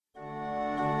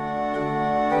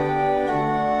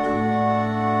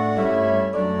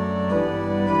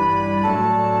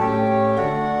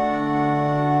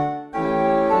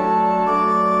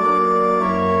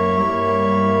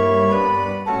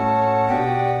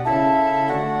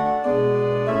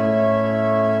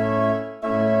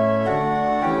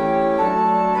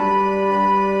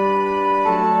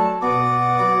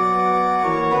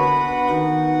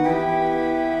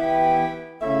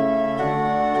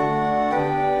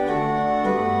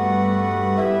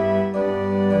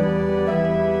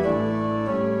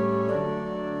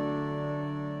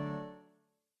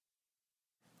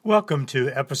Welcome to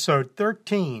episode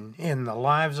 13 in the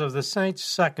Lives of the Saints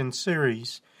second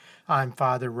series. I'm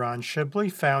Father Ron Shibley,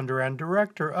 founder and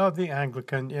director of the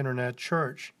Anglican Internet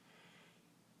Church.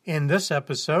 In this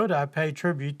episode, I pay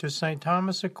tribute to St.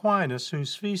 Thomas Aquinas,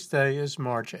 whose feast day is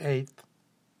March 8th.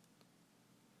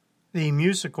 The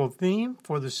musical theme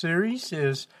for the series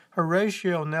is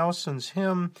Horatio Nelson's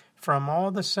hymn From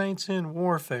All the Saints in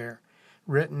Warfare,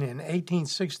 written in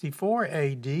 1864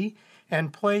 A.D.,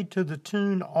 and played to the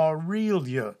tune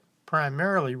Aurelia,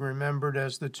 primarily remembered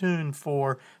as the tune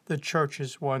for the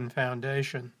Church's One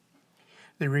Foundation.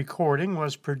 The recording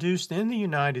was produced in the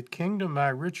United Kingdom by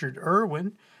Richard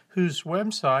Irwin, whose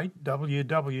website,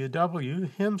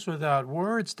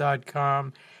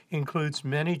 www.hymnswithoutwords.com, includes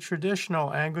many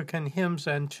traditional Anglican hymns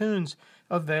and tunes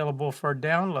available for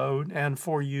download and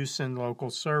for use in local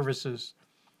services.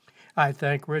 I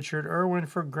thank Richard Irwin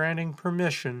for granting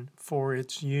permission for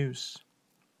its use.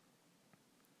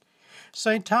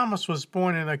 St. Thomas was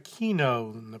born in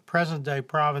Aquino, in the present-day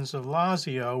province of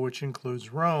Lazio, which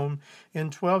includes Rome, in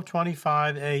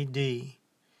 1225 A.D.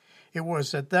 It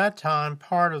was at that time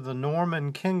part of the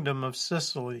Norman kingdom of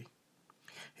Sicily.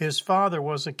 His father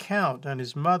was a count, and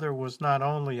his mother was not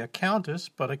only a countess,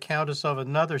 but a countess of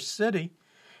another city,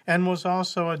 and was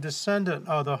also a descendant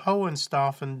of the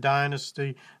Hohenstaufen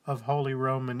dynasty of Holy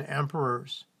Roman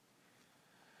emperors.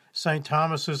 St.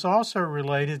 Thomas is also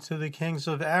related to the kings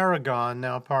of Aragon,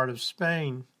 now part of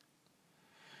Spain.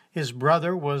 His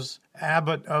brother was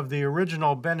abbot of the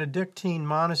original Benedictine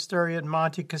monastery at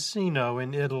Monte Cassino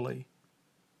in Italy.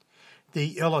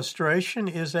 The illustration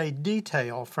is a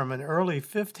detail from an early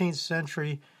 15th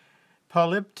century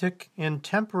polyptych in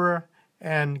tempera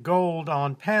and gold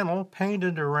on panel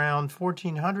painted around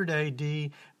 1400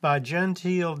 A.D. by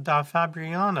Gentile da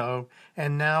Fabriano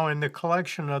and now in the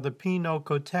collection of the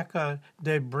Pinacoteca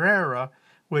de Brera,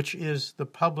 which is the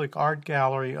public art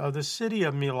gallery of the city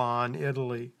of Milan,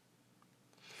 Italy.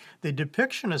 The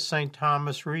depiction of St.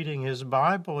 Thomas reading his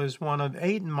Bible is one of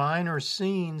 8 minor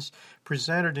scenes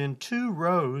presented in 2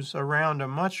 rows around a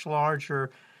much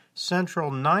larger central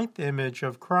 9th image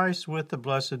of Christ with the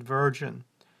Blessed Virgin.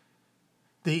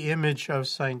 The image of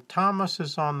St. Thomas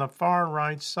is on the far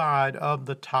right side of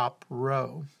the top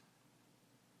row.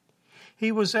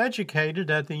 He was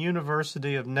educated at the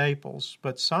University of Naples,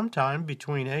 but sometime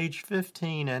between age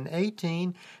 15 and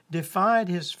 18 defied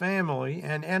his family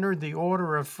and entered the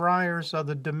order of friars of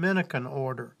the Dominican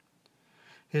order.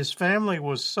 His family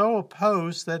was so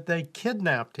opposed that they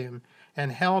kidnapped him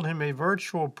and held him a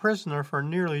virtual prisoner for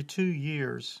nearly 2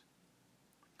 years.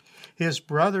 His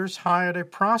brothers hired a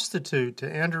prostitute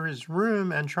to enter his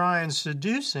room and try and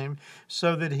seduce him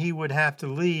so that he would have to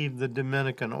leave the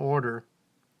Dominican order.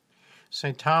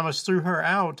 St. Thomas threw her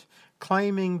out,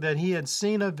 claiming that he had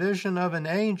seen a vision of an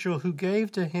angel who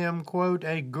gave to him, quote,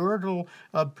 a girdle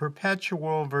of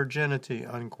perpetual virginity,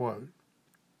 unquote.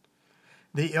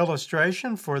 The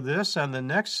illustration for this and the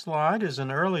next slide is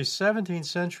an early 17th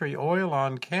century oil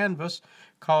on canvas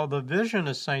called The Vision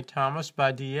of St. Thomas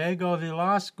by Diego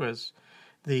Velázquez,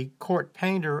 the court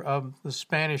painter of the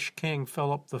Spanish king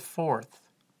Philip IV.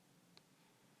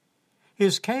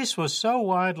 His case was so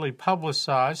widely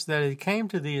publicized that it came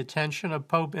to the attention of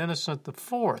Pope Innocent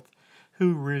IV,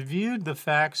 who reviewed the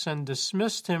facts and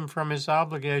dismissed him from his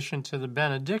obligation to the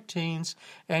Benedictines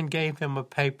and gave him a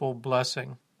papal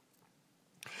blessing.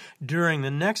 During the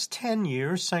next 10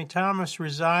 years, St. Thomas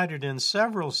resided in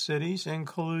several cities,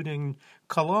 including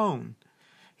Cologne.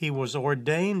 He was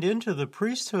ordained into the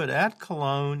priesthood at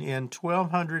Cologne in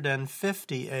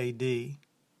 1250 A.D.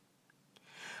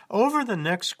 Over the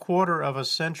next quarter of a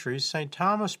century, St.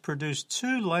 Thomas produced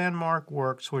 2 landmark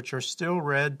works which are still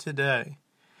read today.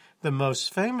 The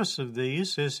most famous of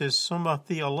these is his Summa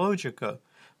Theologica,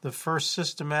 the first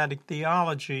systematic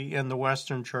theology in the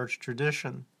Western Church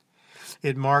tradition.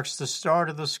 It marks the start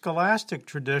of the scholastic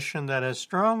tradition that has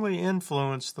strongly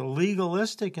influenced the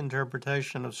legalistic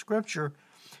interpretation of Scripture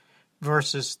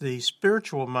versus the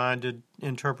spiritual-minded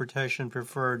interpretation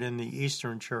preferred in the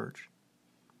Eastern Church.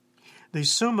 The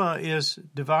Summa is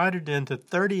divided into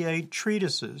 38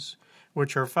 treatises,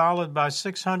 which are followed by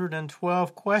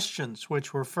 612 questions,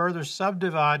 which were further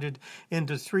subdivided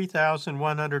into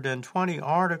 3,120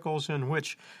 articles in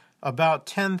which about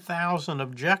 10,000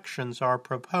 objections are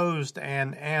proposed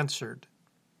and answered.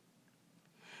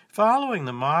 Following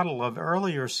the model of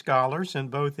earlier scholars in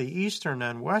both the Eastern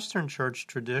and Western Church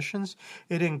traditions,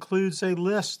 it includes a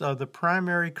list of the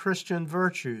primary Christian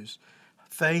virtues: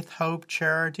 faith, hope,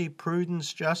 charity,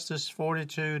 prudence, justice,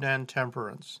 fortitude, and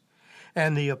temperance,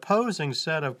 and the opposing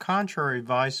set of contrary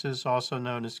vices, also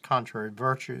known as contrary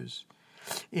virtues.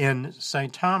 In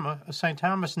St.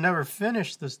 Thomas never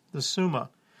finished the Summa.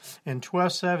 In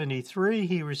 1273,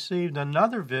 he received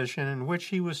another vision in which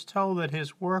he was told that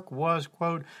his work was,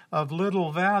 quote, of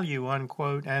little value,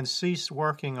 unquote, and ceased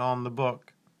working on the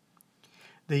book.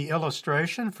 The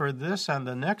illustration for this and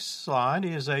the next slide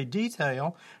is a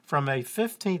detail from a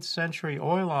 15th century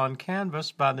oil-on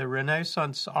canvas by the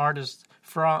Renaissance artist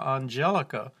Fra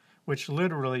Angelica, which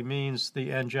literally means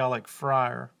the angelic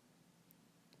friar.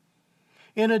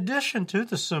 In addition to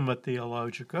the Summa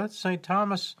Theologica, St.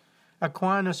 Thomas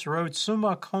Aquinas wrote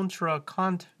Summa contra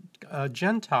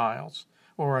Gentiles,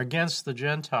 or against the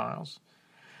Gentiles,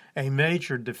 a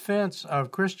major defense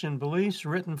of Christian beliefs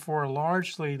written for a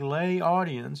largely lay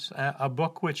audience, a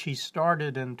book which he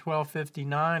started in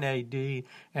 1259 AD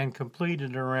and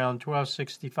completed around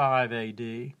 1265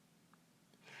 AD.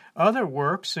 Other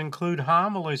works include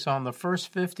homilies on the first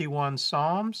 51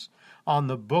 Psalms, on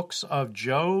the books of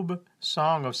Job,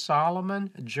 Song of Solomon,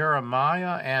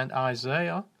 Jeremiah, and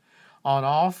Isaiah, on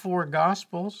all 4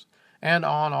 Gospels, and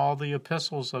on all the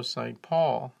epistles of St.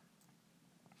 Paul.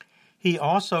 He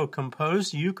also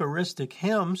composed Eucharistic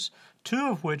hymns, 2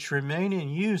 of which remain in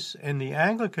use in the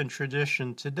Anglican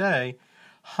tradition today,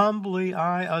 Humbly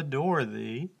I Adore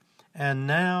Thee, and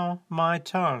Now My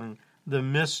Tongue, the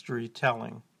Mystery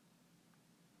Telling.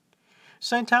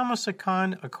 St. Thomas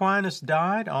Aquinas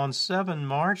died on 7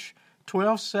 March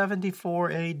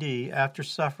 1274 AD after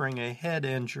suffering a head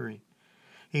injury.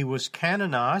 He was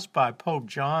canonized by Pope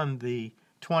John the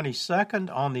 22nd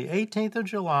on the 18th of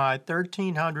July,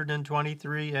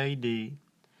 1323 AD.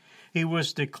 He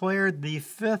was declared the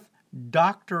 5th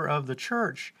Doctor of the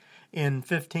Church in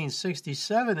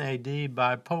 1567 AD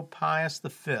by Pope Pius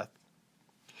V.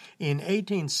 In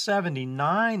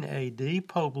 1879 AD,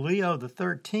 Pope Leo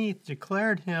XIII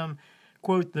declared him,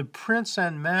 quote, the Prince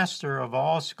and Master of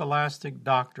all scholastic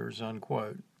doctors,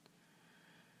 unquote,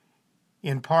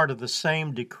 in part of the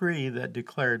same decree that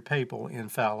declared papal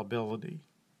infallibility.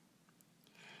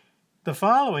 The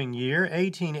following year,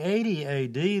 1880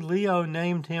 AD, Leo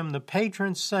named him the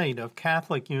patron saint of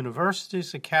Catholic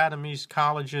universities, academies,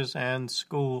 colleges, and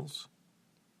schools.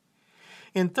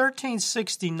 In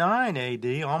 1369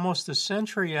 AD, almost a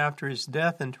century after his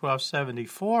death in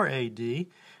 1274 AD,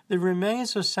 the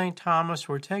remains of St. Thomas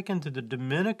were taken to the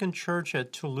Dominican Church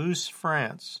at Toulouse,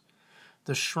 France.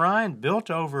 The shrine built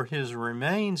over his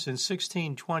remains in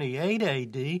 1628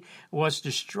 AD was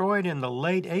destroyed in the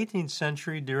late 18th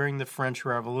century during the French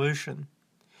Revolution.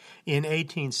 In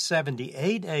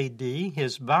 1878 AD,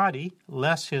 his body,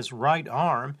 less his right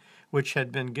arm, which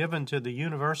had been given to the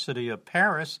University of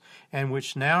Paris and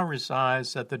which now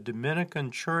resides at the Dominican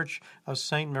Church of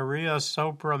St. Maria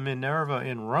sopra Minerva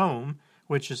in Rome,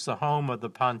 which is the home of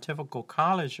the Pontifical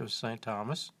College of St.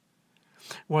 Thomas,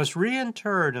 was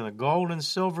reinterred in a gold and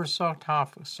silver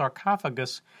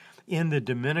sarcophagus in the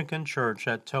Dominican Church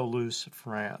at Toulouse,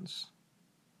 France.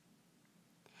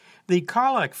 The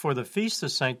collect for the Feast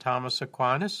of St. Thomas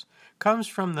Aquinas comes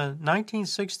from the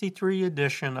 1963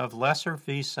 edition of Lesser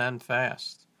Feasts and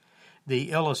Fasts. The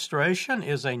illustration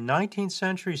is a 19th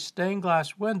century stained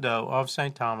glass window of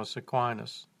St. Thomas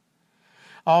Aquinas.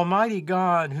 Almighty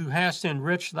God, who hast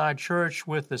enriched thy church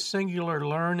with the singular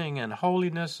learning and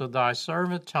holiness of thy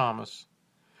servant Thomas,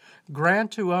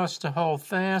 grant to us to hold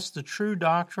fast the true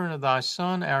doctrine of thy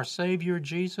Son, our Savior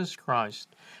Jesus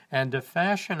Christ, and to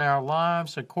fashion our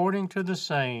lives according to the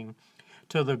same,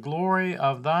 to the glory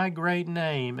of thy great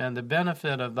name and the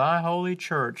benefit of thy holy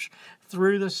church,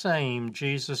 through the same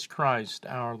Jesus Christ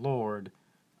our Lord.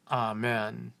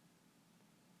 Amen.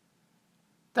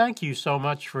 Thank you so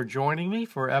much for joining me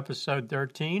for episode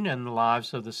 13 in the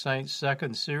Lives of the Saints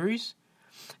second series.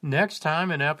 Next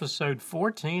time, in episode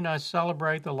 14, I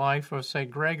celebrate the life of St.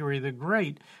 Gregory the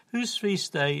Great, whose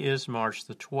feast day is March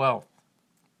the 12th.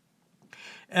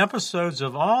 Episodes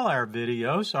of all our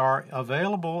videos are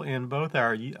available on both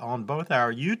our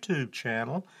YouTube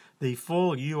channel, the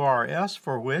full URS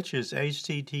for which is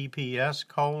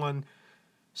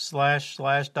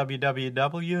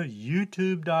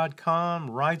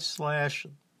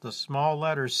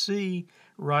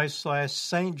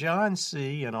John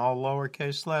C in all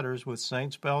lowercase letters with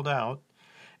Saint spelled out,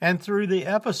 and through the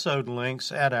episode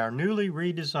links at our newly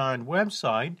redesigned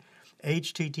website,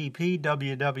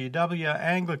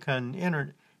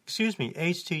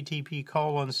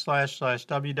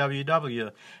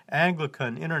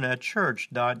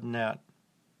 http://www.anglicaninternetchurch.net.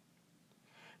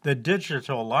 The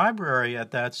digital library at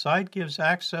that site gives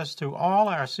access to all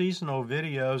our seasonal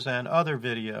videos and other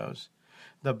videos.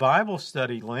 The Bible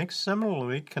study link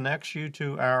similarly connects you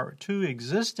to our 2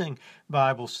 existing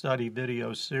Bible study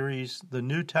video series, the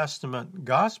New Testament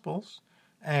Gospels,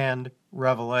 and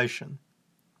Revelation.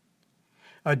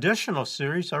 Additional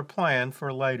series are planned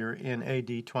for later in AD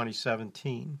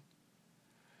 2017.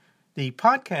 The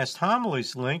podcast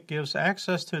homilies link gives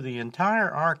access to the entire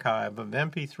archive of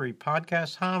MP3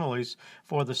 podcast homilies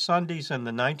for the Sundays in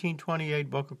the 1928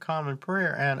 Book of Common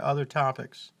Prayer and other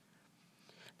topics.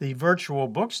 The virtual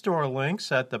bookstore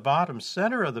links at the bottom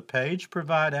center of the page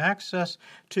provide access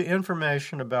to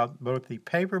information about both the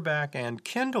paperback and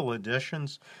Kindle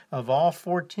editions of all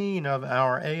 14 of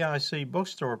our AIC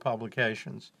bookstore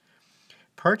publications.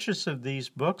 Purchase of these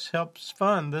books helps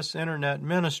fund this internet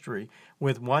ministry,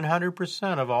 with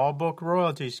 100% of all book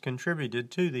royalties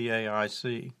contributed to the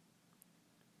AIC.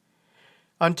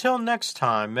 Until next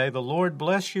time, may the Lord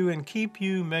bless you and keep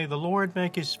you. May the Lord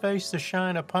make his face to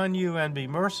shine upon you and be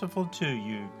merciful to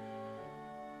you.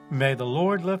 May the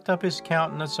Lord lift up his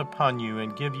countenance upon you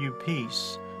and give you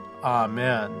peace.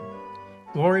 Amen.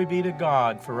 Glory be to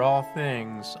God for all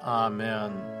things.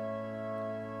 Amen.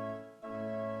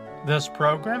 This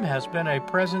program has been a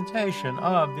presentation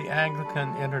of the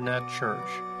Anglican Internet Church.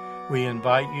 We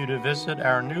invite you to visit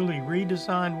our newly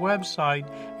redesigned website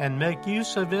and make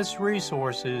use of its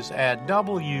resources at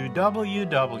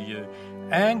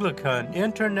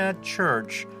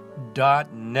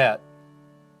www.anglicaninternetchurch.net.